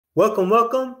Welcome,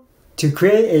 welcome. To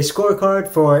create a scorecard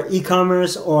for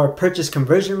e-commerce or purchase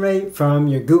conversion rate from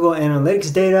your Google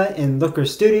Analytics data in Looker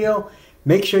Studio,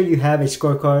 make sure you have a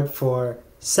scorecard for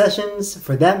sessions,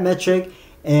 for that metric,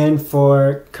 and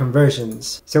for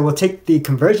conversions. So we'll take the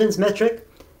conversions metric,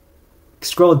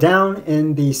 scroll down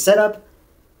in the setup,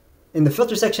 in the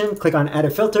filter section, click on add a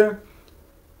filter,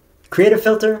 create a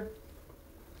filter,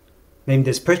 name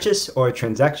this purchase or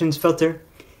transactions filter.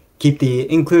 Keep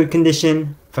the include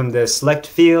condition from the select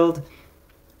field.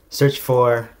 Search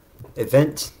for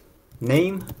event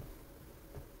name.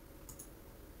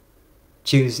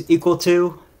 Choose equal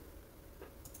to.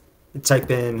 Type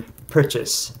in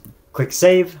purchase. Click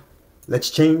save.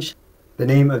 Let's change the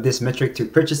name of this metric to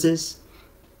purchases.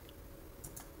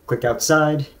 Click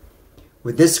outside.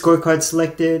 With this scorecard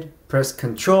selected, press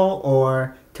Control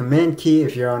or Command key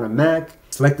if you're on a Mac.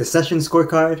 Select the session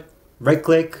scorecard. Right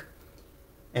click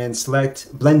and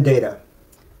select blend data.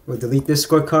 We'll delete this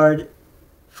scorecard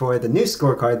for the new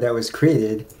scorecard that was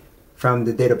created from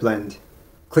the data blend.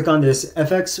 Click on this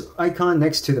FX icon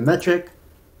next to the metric.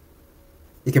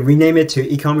 You can rename it to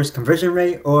e-commerce conversion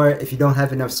rate, or if you don't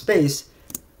have enough space,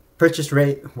 purchase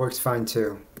rate works fine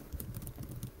too.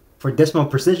 For decimal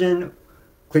precision,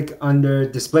 click under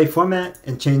display format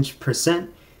and change %0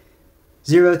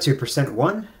 to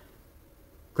 %1.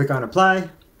 Click on apply.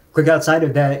 Click outside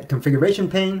of that configuration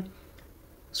pane,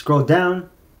 scroll down,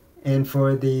 and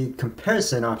for the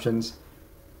comparison options,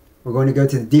 we're going to go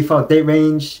to the default date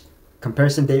range,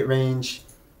 comparison date range,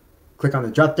 click on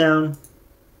the drop down,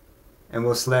 and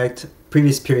we'll select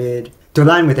previous period to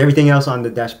align with everything else on the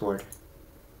dashboard.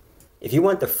 If you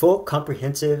want the full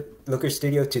comprehensive Looker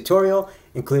Studio tutorial,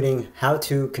 including how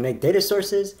to connect data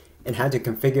sources and how to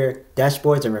configure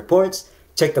dashboards and reports,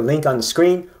 check the link on the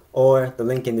screen or the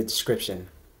link in the description.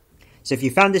 So if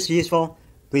you found this useful,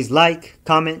 please like,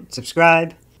 comment,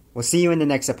 subscribe. We'll see you in the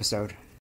next episode.